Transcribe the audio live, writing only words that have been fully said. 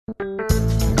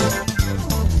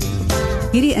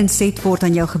Hierdie inset word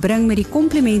aan jou gebring met die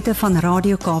komplimente van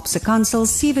Radio Kaapse Kansel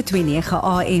 729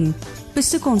 AM.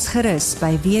 Besoek ons gerus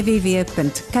by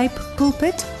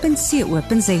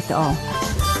www.capepulpit.co.za.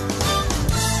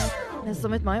 So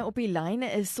met my op die lyn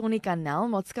is Sonnika Nel,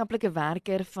 maatskaplike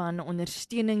werker van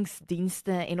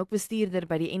ondersteuningsdienste en ook bestuurder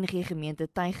by die NG Gemeente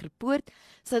Tygerpoort.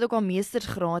 Sy het ook haar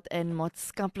meestersgraad in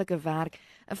maatskaplike werk,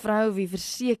 'n vrou wie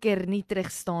verseker nie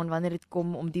terugstaan wanneer dit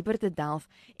kom om dieper te delf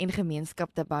en gemeenskap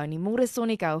te bou nie. Môre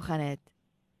Sonnika, hoe gaan dit?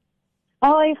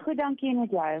 Hoi, goed, dankie en met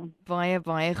jou.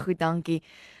 Baie goed, dankie.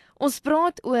 Ons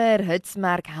praat oor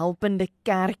hitsmerk Helpende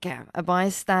Kerke, 'n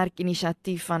baie sterk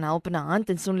inisiatief van Helpende Hand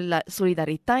en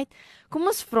solidariteit. Kom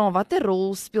ons vra, watter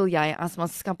rol speel jy as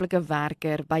maatskaplike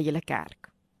werker by julle kerk?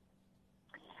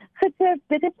 Goed,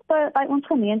 dit is by ons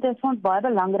gemeente is vir ons baie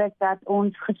belangrik dat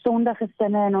ons gesonde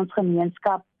gesinne in ons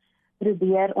gemeenskap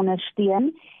probeer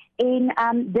ondersteun. En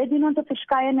dit doen ons op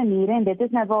verskeie maniere en dit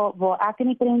is nou waar ek in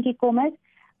die prentjie kom is.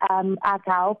 Ek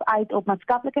help uit op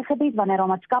maatskaplike gebied wanneer daar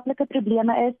maatskaplike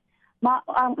probleme is. Maar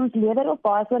ons lewer op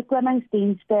baie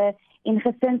voorkomingsdienste en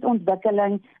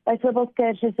gesinsontwikkeling, byvoorbeeld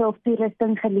kursusse of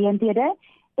toerustinggeleenthede.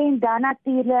 En dan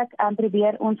natuurlik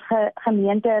probeer ons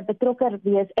gemeente betrokke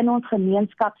wees in ons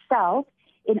gemeenskap self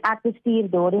en ek bestuur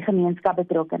daardie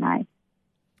gemeenskapbetrokkenheid.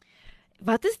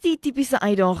 Wat is die tipiese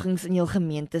uitdagings in jou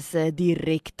gemeente se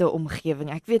direkte omgewing?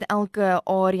 Ek weet elke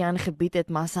area en gebied het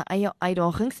maar sy eie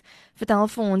uitdagings. Vertel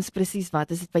vir ons presies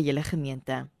wat is dit by julle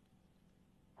gemeente?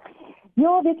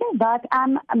 Ja, weet jy wat,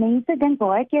 mense dink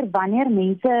baie keer wanneer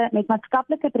mense met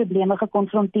maatskaplike probleme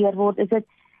gekonfronteer word, is dit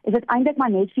eintlik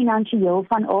maar net finansiëel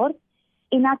van aard.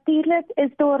 En natuurlik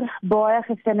is daar baie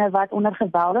gesinne wat onder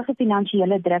geweldige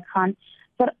finansiële druk gaan,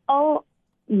 veral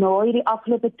na hierdie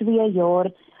afgelope 2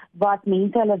 jaar wat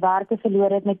mense hulle werke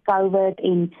verloor het met COVID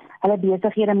en hulle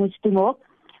besighede moes toemaak.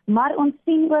 Maar ons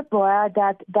sien ook baie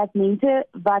dat mense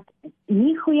wat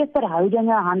nie goeie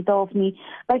verhoudinge handhaaf nie,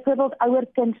 byvoorbeeld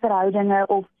ouer-kindverhoudinge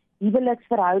of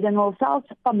huweliksverhoudinge of selfs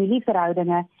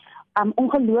familieverhoudinge,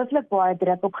 ongelooflik baie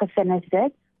druk op gesinne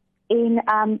sit. En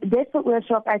dit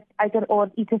veroorsaak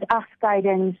uiteraard iets as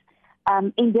egskeidings,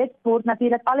 en dit word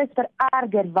natuurlik alles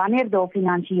vererger wanneer daar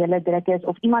finansiële druk is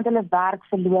of iemand hulle werk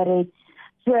verloor het.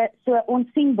 So ons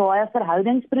sien baie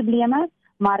verhoudingsprobleme,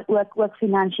 maar ook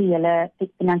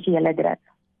finansiële druk.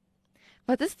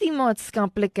 Wat is die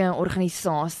maatskaplike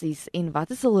organisasies en wat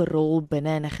is hul rol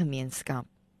binne in 'n gemeenskap?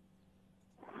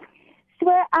 So,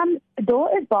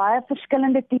 daar is baie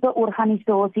verskillende tipe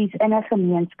organisasies in 'n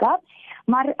gemeenskap,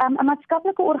 maar 'n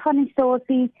maatskaplike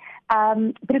organisasie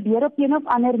probeer op een of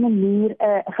ander manier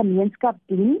 'n gemeenskap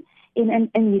dien en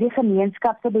in hierdie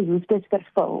gemeenskap se behoeftes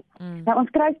vervul. Nou ons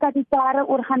kry statutêre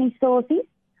organisasies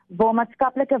waar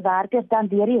maatskaplike werkers dan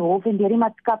deur die hof en deur die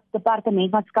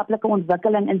departement maatskaplike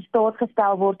ontwikkeling in staat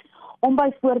gestel word om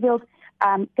byvoorbeeld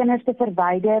kinders te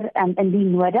verwyder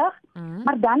indien nodig.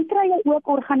 Maar dan kry jy ook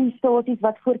organisasies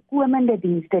wat voorkomende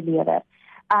dienste lewer.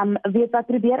 Wat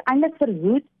probeer eintlik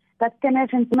verhoed dat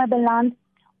kinders in probleme beland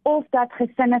of dat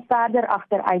gesinne verder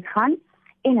agteruit gaan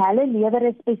en hulle lewer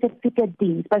 'n spesifieke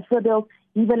diens, byvoorbeeld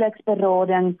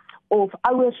huweliksberading of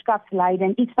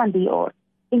ouerskapsleiding, iets van die aard.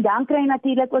 En dan kry jy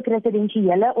natuurlik ook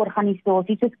residensiële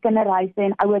organisasies soos kinderhuise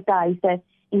en ouertehuise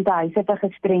en tehuise vir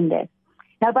gestremdes.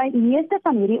 Nou by meeste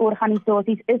van hierdie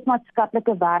organisasies is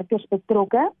maatskaplike werkers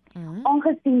betrokke,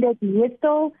 aangesien dit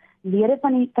meestal lede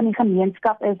van die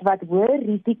gemeenskap is wat hoër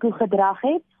risiko gedrag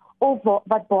het of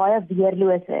wat baie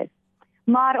weerloos is.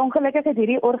 Maar ongelukkig het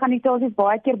hierdie organisasies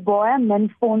baie keer baie min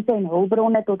fondse en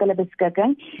hulpbronne tot hulle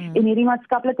beskikking en hierdie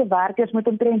maatskaplike werkers moet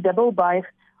omtrent dubbel buig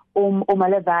om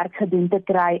hulle werk gedoen te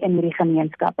kry in hierdie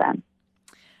gemeenskappe.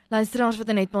 Luisteraars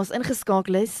wat net ons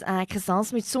ingeskakel is, ek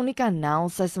gesels met Sonnika Nel,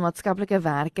 sy is 'n maatskaplike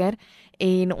werker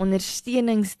en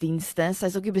ondersteuningsdienste. Sy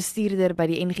is ook die bestuurder by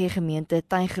die NG Gemeente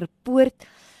Tygerpoort.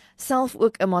 Self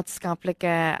ook 'n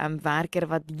maatskaplike werker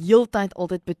wat heeltyd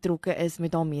altyd betrokke is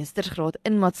met haar meestersgraad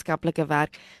in maatskaplike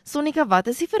werk. Sonnika, wat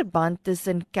is die verband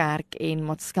tussen kerk en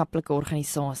maatskaplike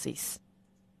organisasies?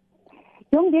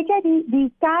 Jong, weet jy,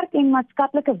 die kerk en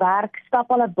maatskaplike werk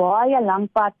stap al 'n baie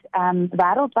lang pad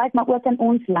wêreldwyd, maar ook in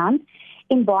ons land.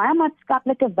 En baie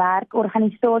maatskaplike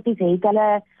werkorganisasies het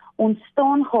hulle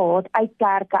ontstaan gehad uit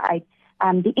kerke uit.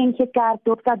 Die NG Kerk,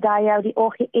 Dotkadeyo, die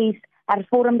OGS,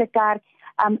 Hervormde Kerk.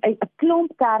 'n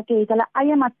klomp kerke het hulle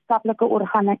eie maatskaplike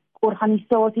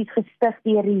organisasies gestig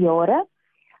deur die jare.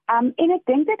 En ek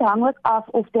dink dit hang ook af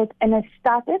of dit in 'n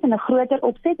stad is, in 'n groter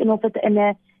opset, en of dit in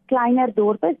 'n kleiner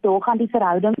dorp is. Daar gaan die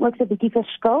verhouding ook so 'n bietjie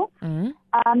verskil.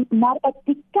 Maar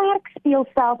die kerk speel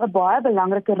self 'n baie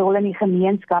belangrike rol in die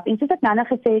gemeenskap. En soos ek nou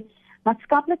gesê het,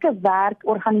 maatskaplike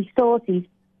werkorganisasies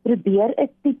probeer 'n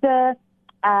tipe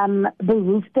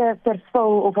behoefte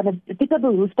vervul of 'n tipe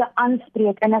behoefte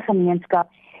aanspreek in 'n gemeenskap.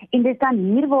 En dit is dan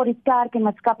hier waar die kerk en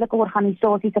maatskaplike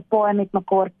organisasies 'n paai met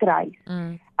mekaar kruis.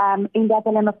 En dat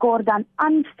hulle mekaar dan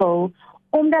aanvul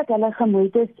omdat hulle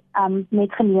gemoeid is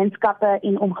met gemeenskappe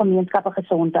en om gemeenskappe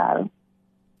gesond te hou.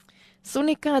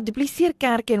 Sonnika, dupliseer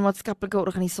kerke en maatskaplike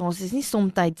organisasies nie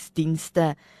soms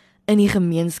dienste in die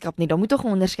gemeenskap nie. Daar moet tog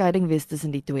 'n onderskeiding wees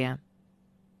tussen die twee.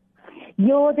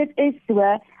 Ja, dit is so.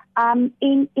 En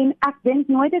ek dink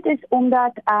nooit dit is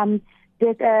omdat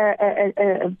dit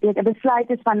 'n besluit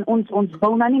is van ons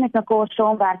wil nou nie met mekaar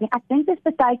saamwerk nie. Ek dink dit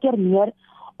is baie keer meer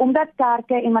omdat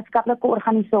kerke en maatskaplike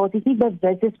organisasies nie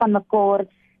bewus is van mekaar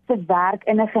se werk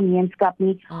in 'n gemeenskap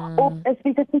nie. Of 'n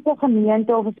spesifieke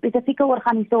gemeente of 'n spesifieke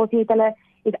organisasie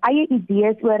het eie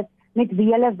idees oor met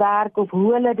wie hulle werk of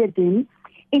hoe hulle dit doen.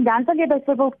 En dan sal jy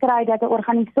byvoorbeeld kry dat 'n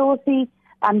organisasie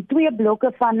 2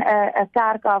 blokke van 'n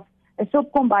kerk af 'n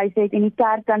sopkombuis het en die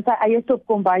kerk dan sy eie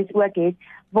sopkombuis ook het,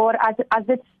 waar as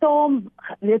dit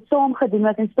saam gedoen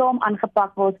word en saam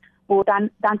aangepak word,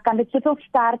 dan kan dit soveel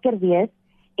sterker wees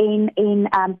en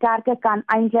kerke kan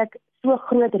eintlik so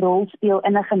groot rol speel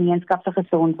in 'n gemeenskap se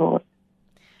gesond word.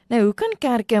 Nou, hoe kan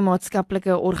kerke en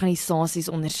maatskaplike organisasies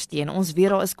ondersteun? Ons weet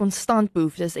daar is konstant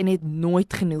behoeftes en het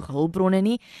nooit genoeg hulpbronne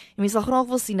nie. En mense sal graag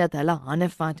wil sien dat hulle hande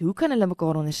vat. Hoe kan hulle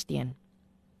mekaar ondersteun?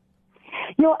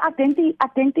 Ja, ek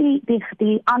dink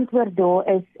die antwoord daar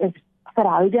is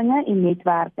verhoudinge en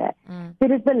netwerke.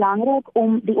 Dit is belangrik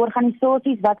om die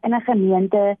organisasies wat in 'n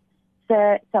gemeente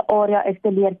se area is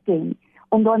te leer ken.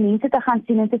 Om daar mense te gaan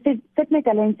sien en te sit met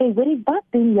hulle en sê, hoorie, wat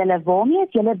doen julle? Waarmee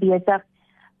is julle besig?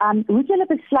 Hoe het julle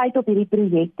besluit op hierdie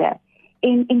projekte?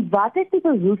 En wat is die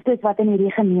behoeftes wat in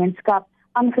hierdie gemeenskap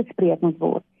aangespreek moet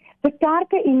word? Vir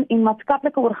kerke en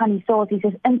maatskaplike organisasies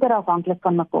is interafhanklik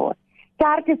van mekaar.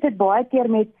 Kerke sit baie keer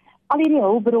met al hierdie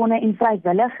hulpbronne en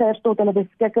vrywilligers tot hulle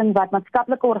beskikking wat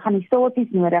maatskaplike organisasies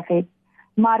nodig het,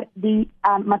 maar die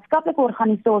maatskaplike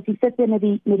organisasies sit met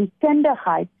die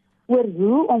kundigheid oor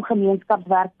hoe om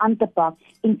gemeenskapswerk aan te pak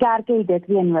en kerke het dit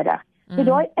weer nodig. So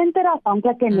daai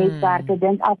interafhanklike netwerke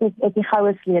dink ek is die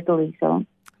goue sleutel hierso.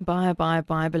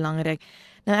 Baie belangrik.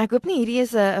 Nou ek hoop nie hierdie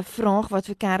is 'n vraag wat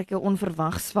vir kerke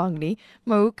onverwags vang nie,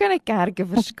 maar hoe kan 'n kerk 'n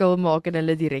verskil maak in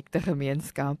hulle direkte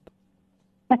gemeenskap?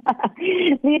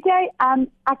 Weet jy,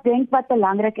 ek dink wat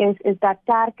belangrik is dat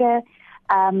kerke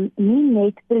nie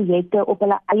net projekte op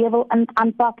hulle eie wil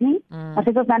aanpak nie, maar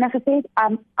soos ons nou gesê het,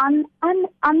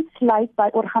 aansluit by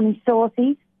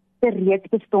organisasies se reeds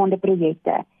bestaande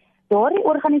projekte. Daardie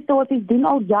organisasies doen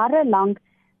al jare lank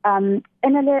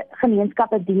in hulle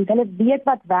gemeenskappe diens. Hulle weet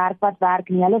wat werk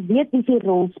nie. Hulle weet wie se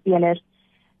rolspelers.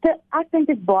 So ek dink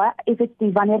dit is baie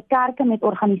effektief wanneer kerke met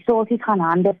organisasies gaan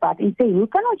hande vat en sê, hoe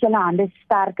kan ons julle hande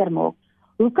sterker maak?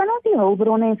 Hoe kan ons die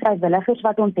hulpbronne en vrywilligers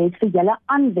wat ons het vir julle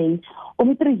aanwend om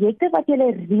die projekte wat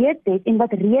julle reeds het en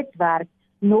wat reeds werk,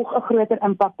 nog 'n groter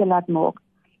impak te laat maak?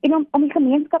 En om die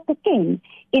gemeenskap te ken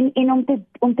en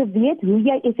om te weet hoe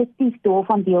jy effektief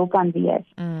daarvan deel kan wees.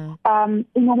 En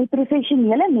om die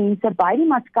professionele mense by die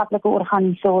maatskaplike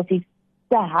organisasies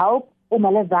te help om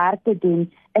hulle werk te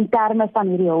doen in terme van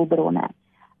hierdie hulpbronne.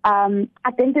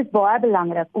 Ek dink dit is baie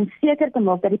belangrik om seker te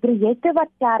maak dat die projekte wat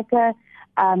kerke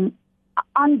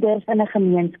aandurf in 'n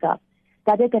gemeenskap,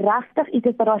 dat dit regtig iets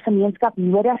is wat daai gemeenskap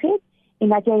nodig het en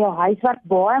dat jy jou huiswerk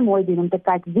baie mooi doen om te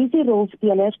kyk wie die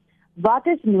rolspelers, wat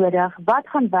is nodig, wat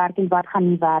gaan werk en wat gaan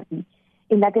nie werk nie.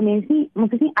 En dat die mense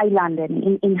ons is nie eilande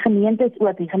nie en gemeentes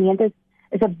ook. Die gemeentes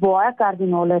is 'n baie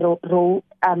kardinale rol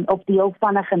op deel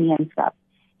van 'n gemeenskap.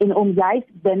 En om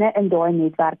juist binne in daai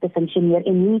netwerk te funksioneer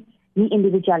en nie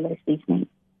individualisties nie.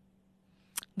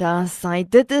 Daar sê,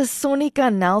 dit is Sonnika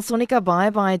Nel. Sonnika,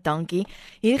 baie dankie.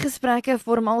 Hierdie gesprekke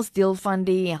vorm als deel van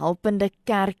die Helpende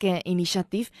Kerke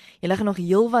inisiatief. Julle gaan nog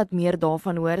heelwat meer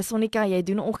daarvan hoor. Sonnika, jy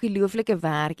doen ongelooflike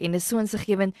werk en dit is so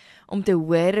insiggewend om te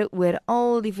hoor oor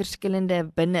al die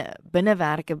verskillende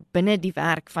binnewerke, binne die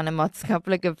werk van 'n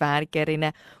maatskaplike werker en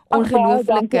 'n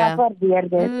ongelooflike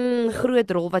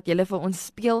groot rol wat julle vir ons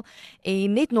speel.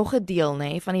 En net nog 'n deel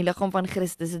van die liggaam van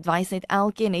Christus. Dit wys net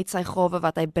elkeen het sy gawe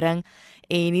wat hy bring.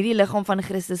 En hierdie liggaam van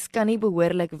Christus kan nie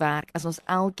behoorlik werk as ons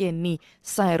elkeen nie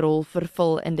sy rol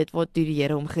vervul in dit wat die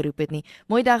Here hom geroep het nie.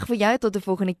 Mooi dag vir jou, tot 'n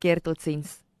volgende keer,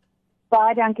 totsiens.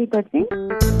 Baie dankie, totsiens.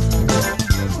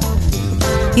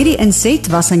 Hierdie inset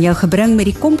was aan jou gebring met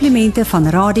die komplimente van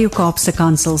Radio Kaapse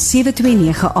Kansel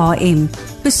 729 AM.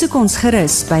 Besoek ons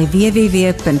gerus by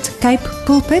www.cape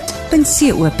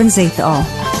pulpit.co.za.